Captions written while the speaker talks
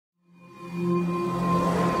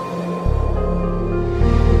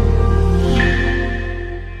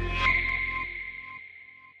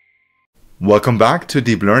Welcome back to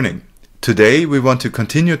Deep Learning. Today we want to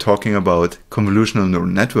continue talking about convolutional neural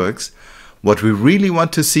networks. What we really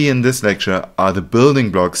want to see in this lecture are the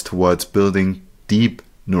building blocks towards building deep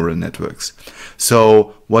neural networks.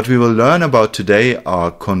 So what we will learn about today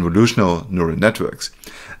are convolutional neural networks.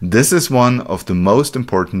 This is one of the most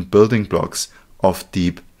important building blocks of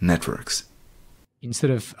deep networks. Instead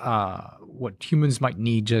of what humans might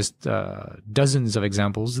need just dozens of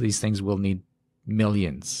examples, these things will need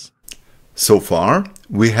millions. So far,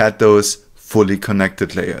 we had those fully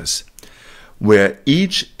connected layers, where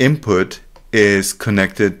each input is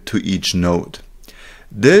connected to each node.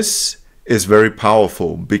 This is very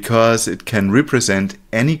powerful because it can represent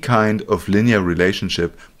any kind of linear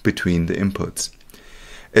relationship between the inputs.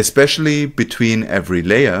 Especially between every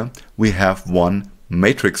layer, we have one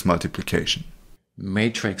matrix multiplication.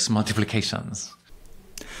 Matrix multiplications.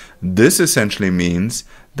 This essentially means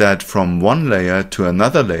that from one layer to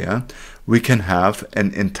another layer, we can have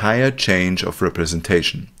an entire change of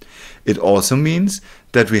representation. It also means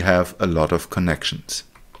that we have a lot of connections.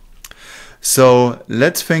 So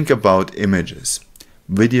let's think about images,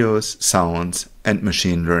 videos, sounds, and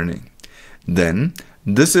machine learning. Then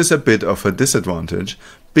this is a bit of a disadvantage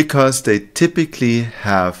because they typically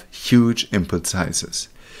have huge input sizes.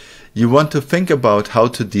 You want to think about how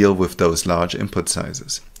to deal with those large input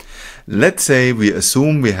sizes. Let's say we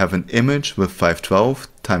assume we have an image with 512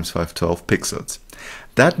 times 512 pixels.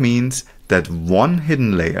 That means that one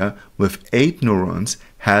hidden layer with 8 neurons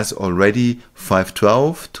has already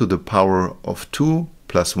 512 to the power of 2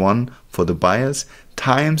 plus 1 for the bias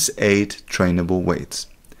times 8 trainable weights.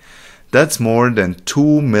 That's more than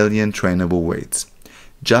 2 million trainable weights,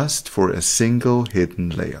 just for a single hidden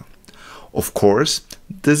layer. Of course,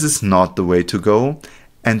 this is not the way to go,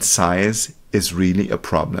 and size is really a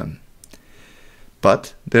problem.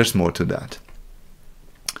 But there's more to that.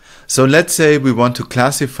 So let's say we want to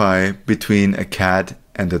classify between a cat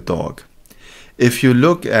and a dog. If you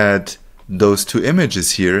look at those two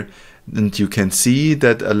images here, then you can see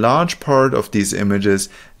that a large part of these images,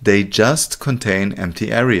 they just contain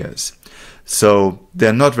empty areas. So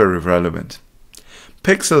they're not very relevant.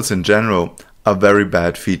 Pixels in general are very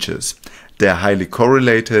bad features. They're highly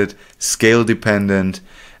correlated, scale dependent,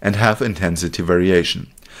 and have intensity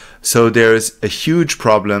variation. So there is a huge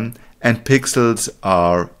problem, and pixels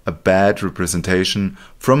are a bad representation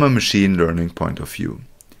from a machine learning point of view.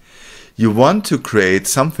 You want to create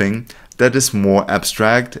something that is more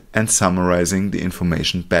abstract and summarizing the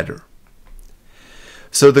information better.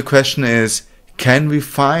 So the question is, can we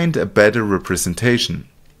find a better representation?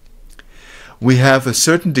 We have a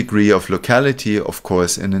certain degree of locality, of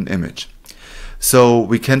course, in an image. So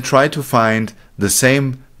we can try to find the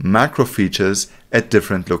same macro features at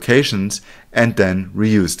different locations and then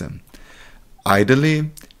reuse them. Ideally,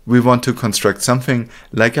 we want to construct something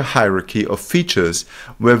like a hierarchy of features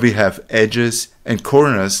where we have edges and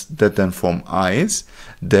corners that then form eyes.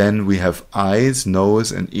 Then we have eyes,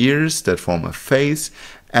 nose, and ears that form a face,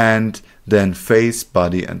 and then face,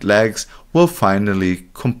 body, and legs will finally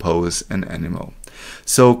compose an animal.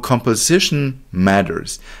 So composition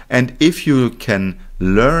matters, and if you can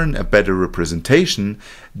learn a better representation,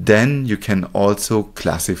 then you can also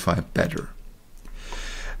classify better.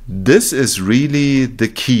 This is really the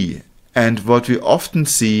key, and what we often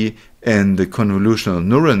see in the convolutional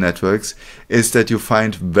neural networks is that you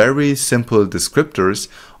find very simple descriptors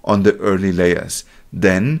on the early layers.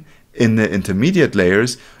 Then in the intermediate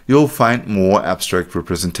layers, you'll find more abstract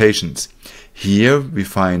representations. Here we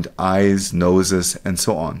find eyes, noses, and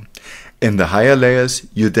so on. In the higher layers,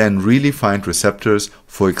 you then really find receptors,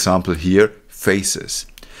 for example here, faces.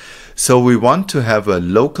 So we want to have a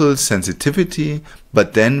local sensitivity,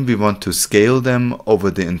 but then we want to scale them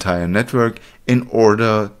over the entire network in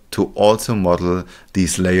order to also model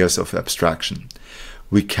these layers of abstraction.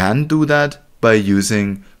 We can do that by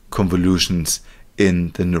using convolutions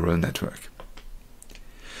in the neural network.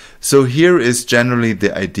 So here is generally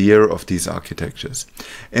the idea of these architectures.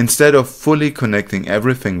 Instead of fully connecting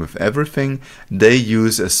everything with everything, they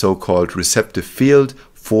use a so-called receptive field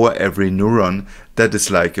for every neuron that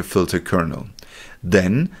is like a filter kernel.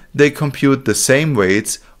 Then they compute the same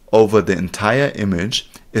weights over the entire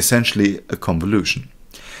image, essentially a convolution,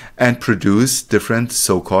 and produce different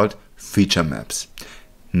so-called feature maps.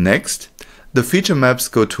 Next, the feature maps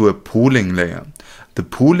go to a pooling layer. The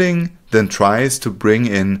pooling then tries to bring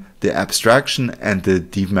in the abstraction and the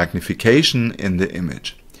demagnification in the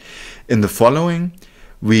image. In the following,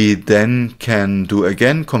 we then can do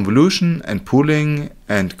again convolution and pooling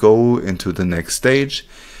and go into the next stage.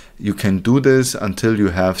 you can do this until you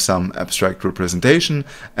have some abstract representation,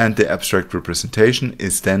 and the abstract representation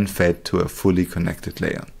is then fed to a fully connected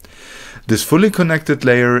layer. This fully connected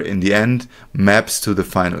layer in the end maps to the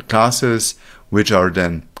final classes, which are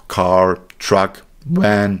then car, truck,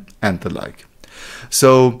 van, and the like.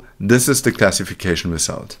 So this is the classification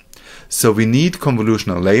result. So we need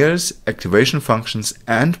convolutional layers, activation functions,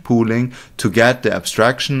 and pooling to get the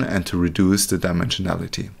abstraction and to reduce the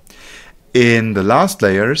dimensionality. In the last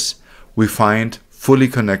layers, we find fully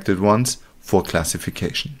connected ones for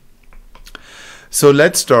classification. So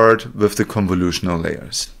let's start with the convolutional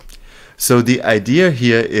layers. So the idea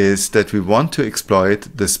here is that we want to exploit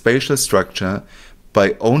the spatial structure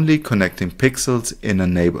by only connecting pixels in a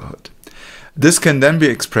neighborhood. This can then be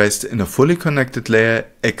expressed in a fully connected layer,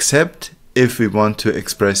 except if we want to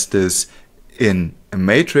express this in a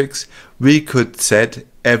matrix, we could set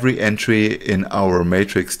every entry in our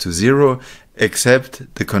matrix to 0,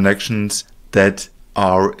 except the connections that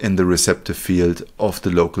are in the receptive field of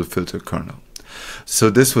the local filter kernel. So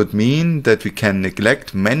this would mean that we can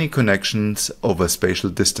neglect many connections over spatial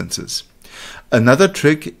distances. Another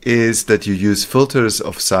trick is that you use filters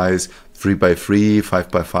of size 3x3,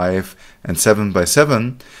 5x5, and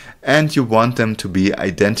 7x7, and you want them to be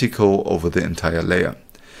identical over the entire layer.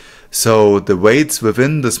 So the weights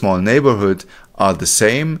within the small neighborhood are the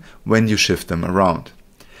same when you shift them around.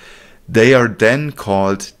 They are then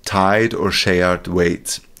called tied or shared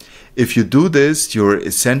weights. If you do this, you're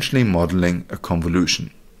essentially modeling a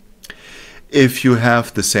convolution. If you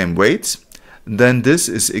have the same weights, then this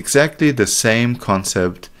is exactly the same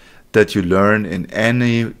concept that you learn in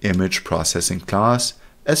any image processing class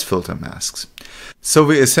as filter masks. So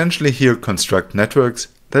we essentially here construct networks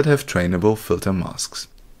that have trainable filter masks.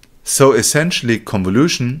 So essentially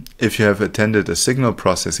convolution, if you have attended a signal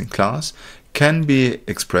processing class, can be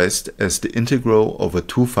expressed as the integral over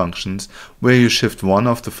two functions where you shift one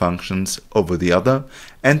of the functions over the other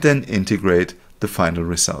and then integrate the final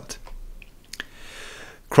result.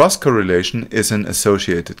 Cross-correlation is an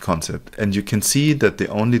associated concept, and you can see that the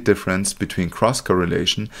only difference between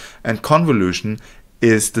cross-correlation and convolution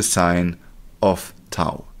is the sign of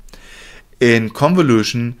tau. In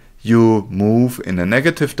convolution, you move in a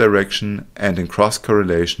negative direction, and in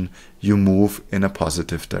cross-correlation, you move in a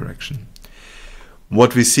positive direction.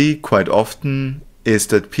 What we see quite often is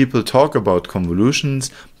that people talk about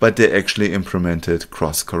convolutions, but they actually implemented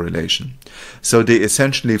cross-correlation. So they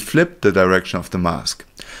essentially flip the direction of the mask.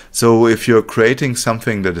 So if you're creating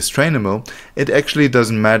something that is trainable, it actually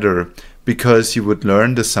doesn't matter because you would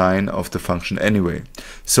learn the sign of the function anyway.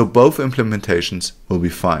 So both implementations will be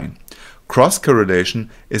fine.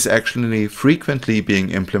 Cross-correlation is actually frequently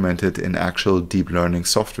being implemented in actual deep learning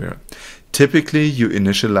software. Typically, you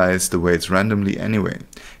initialize the weights randomly anyway.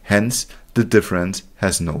 Hence, the difference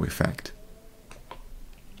has no effect.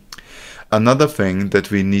 Another thing that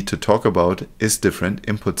we need to talk about is different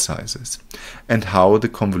input sizes and how the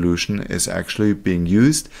convolution is actually being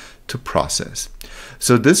used to process.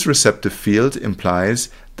 So this receptive field implies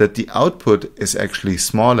that the output is actually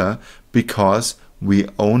smaller because we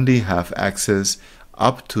only have access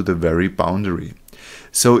up to the very boundary.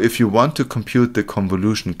 So if you want to compute the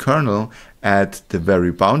convolution kernel at the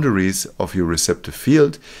very boundaries of your receptive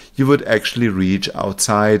field, you would actually reach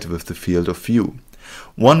outside with the field of view.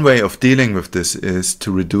 One way of dealing with this is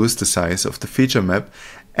to reduce the size of the feature map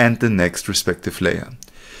and the next respective layer.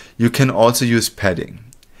 You can also use padding.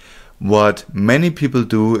 What many people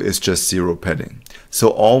do is just zero padding. So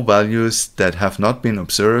all values that have not been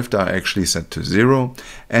observed are actually set to 0,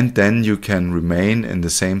 and then you can remain in the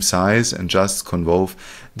same size and just convolve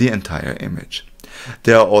the entire image.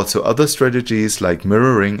 There are also other strategies like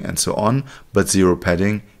mirroring and so on, but zero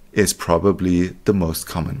padding is probably the most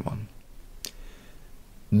common one.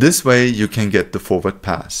 This way you can get the forward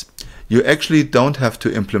pass. You actually don't have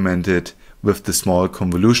to implement it with the small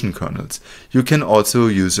convolution kernels. You can also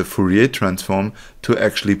use a Fourier transform to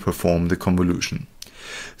actually perform the convolution.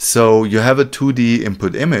 So you have a 2D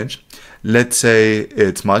input image. Let's say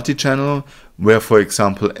it's multi-channel, where for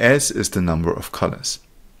example S is the number of colors.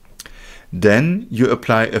 Then you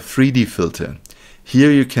apply a 3D filter.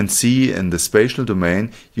 Here you can see in the spatial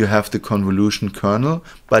domain you have the convolution kernel,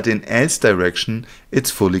 but in S direction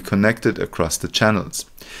it's fully connected across the channels.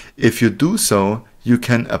 If you do so, you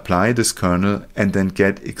can apply this kernel and then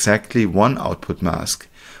get exactly one output mask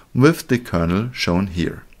with the kernel shown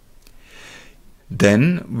here.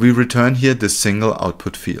 Then we return here the single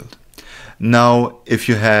output field. Now if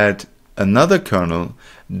you had another kernel,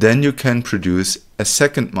 then you can produce a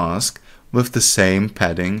second mask with the same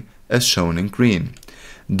padding as shown in green.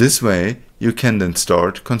 This way you can then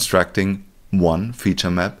start constructing one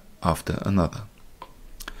feature map after another.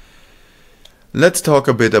 Let's talk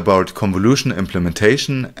a bit about convolution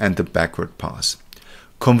implementation and the backward pass.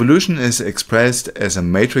 Convolution is expressed as a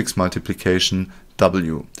matrix multiplication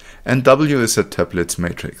W, and W is a tuplets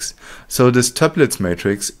matrix. So this tuplets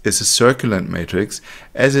matrix is a circulant matrix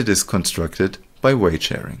as it is constructed by weight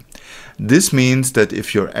sharing. This means that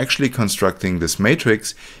if you're actually constructing this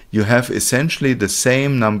matrix, you have essentially the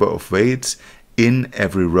same number of weights in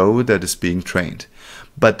every row that is being trained,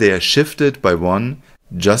 but they are shifted by one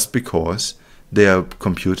just because they are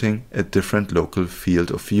computing a different local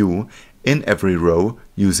field of view in every row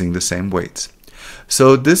using the same weights.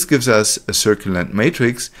 So this gives us a circulant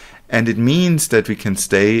matrix, and it means that we can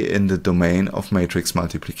stay in the domain of matrix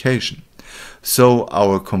multiplication. So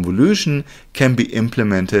our convolution can be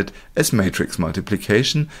implemented as matrix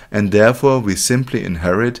multiplication, and therefore we simply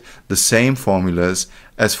inherit the same formulas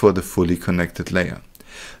as for the fully connected layer.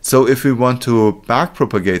 So if we want to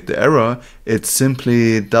backpropagate the error, it's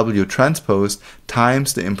simply W transposed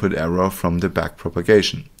times the input error from the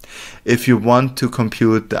backpropagation. If you want to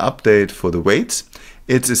compute the update for the weights,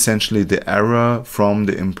 it's essentially the error from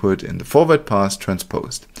the input in the forward pass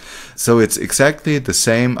transposed. So it's exactly the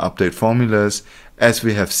same update formulas as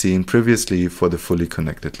we have seen previously for the fully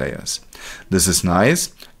connected layers. This is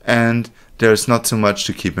nice, and there's not so much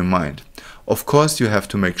to keep in mind. Of course, you have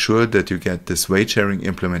to make sure that you get this weight sharing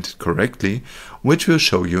implemented correctly, which we'll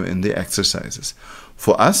show you in the exercises.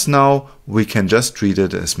 For us now, we can just treat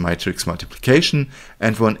it as matrix multiplication,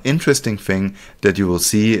 and one interesting thing that you will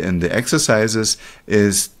see in the exercises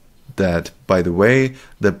is that, by the way,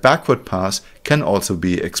 the backward pass can also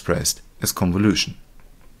be expressed as convolution.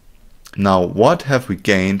 Now, what have we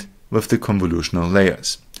gained with the convolutional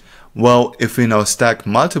layers? Well, if we now stack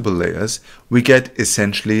multiple layers, we get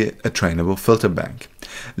essentially a trainable filter bank.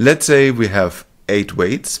 Let's say we have 8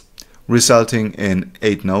 weights, resulting in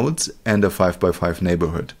 8 nodes and a 5x5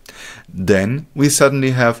 neighborhood. Then we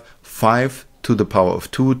suddenly have 5 to the power of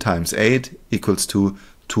 2 times 8 equals to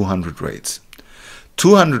 200 weights.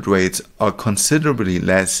 200 weights are considerably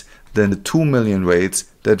less than the 2 million weights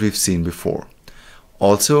that we've seen before.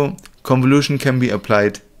 Also, convolution can be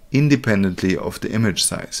applied independently of the image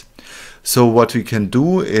size. So what we can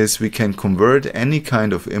do is we can convert any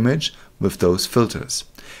kind of image with those filters.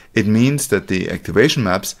 It means that the activation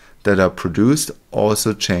maps that are produced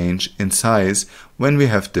also change in size when we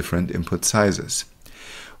have different input sizes.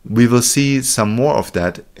 We will see some more of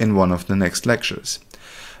that in one of the next lectures.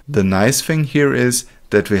 The nice thing here is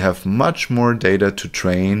that we have much more data to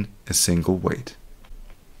train a single weight.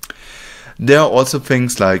 There are also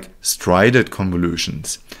things like strided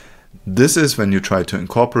convolutions. This is when you try to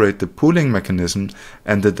incorporate the pooling mechanism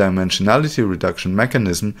and the dimensionality reduction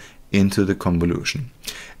mechanism into the convolution.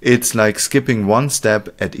 It's like skipping one step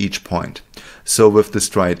at each point. So with the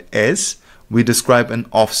stride S, we describe an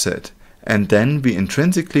offset, and then we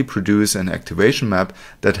intrinsically produce an activation map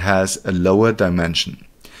that has a lower dimension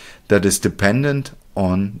that is dependent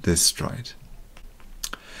on this stride.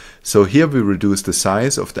 So here we reduce the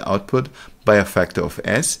size of the output by a factor of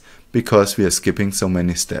S because we are skipping so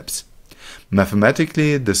many steps.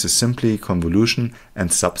 Mathematically, this is simply convolution and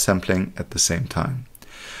subsampling at the same time.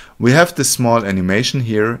 We have this small animation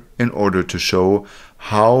here in order to show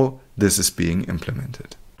how this is being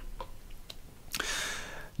implemented.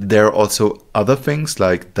 There are also other things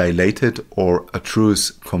like dilated or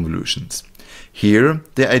obtuse convolutions. Here,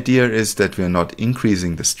 the idea is that we are not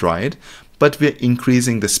increasing the stride, but we are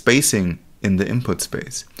increasing the spacing in the input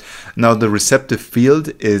space. Now the receptive field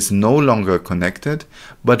is no longer connected,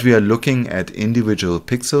 but we are looking at individual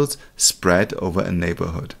pixels spread over a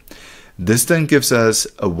neighborhood. This then gives us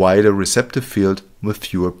a wider receptive field with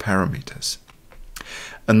fewer parameters.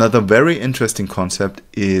 Another very interesting concept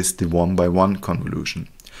is the 1x1 convolution.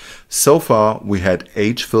 So far we had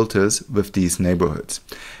H filters with these neighborhoods,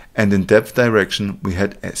 and in depth direction we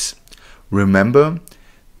had S. Remember,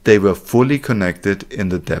 they were fully connected in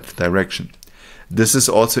the depth direction. This is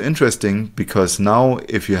also interesting because now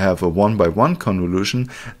if you have a 1x1 convolution,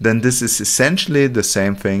 then this is essentially the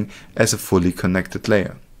same thing as a fully connected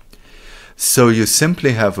layer. So you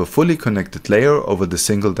simply have a fully connected layer over the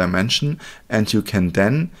single dimension, and you can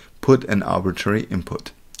then put an arbitrary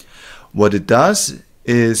input. What it does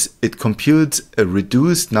is it computes a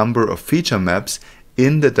reduced number of feature maps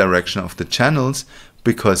in the direction of the channels,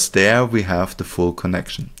 because there we have the full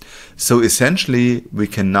connection. So essentially we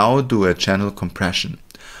can now do a channel compression.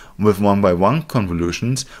 With 1x1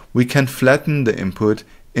 convolutions, we can flatten the input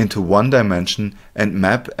into one dimension and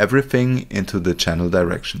map everything into the channel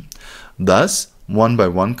direction. Thus,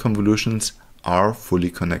 1x1 convolutions are fully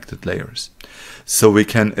connected layers. So we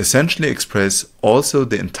can essentially express also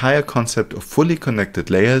the entire concept of fully connected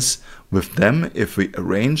layers with them if we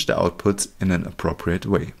arrange the outputs in an appropriate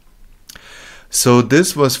way. So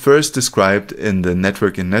this was first described in the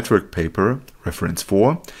Network in Network paper, reference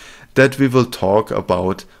 4, that we will talk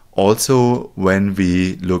about also when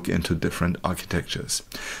we look into different architectures.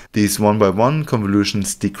 These one-by-one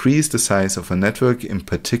convolutions decrease the size of a network, in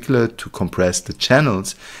particular to compress the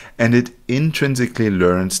channels, and it intrinsically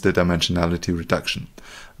learns the dimensionality reduction.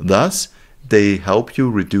 Thus, they help you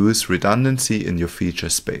reduce redundancy in your feature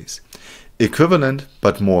space. Equivalent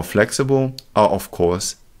but more flexible are of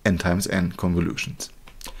course n times n convolutions.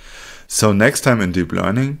 So next time in deep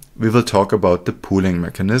learning, we will talk about the pooling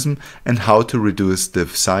mechanism and how to reduce the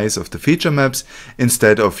size of the feature maps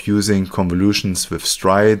instead of using convolutions with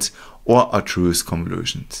strides or abstruse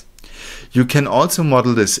convolutions. You can also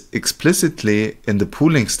model this explicitly in the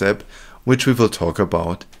pooling step, which we will talk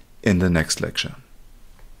about in the next lecture.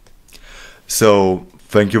 So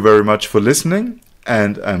thank you very much for listening,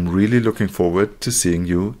 and I'm really looking forward to seeing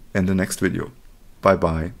you in the next video. Bye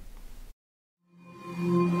bye.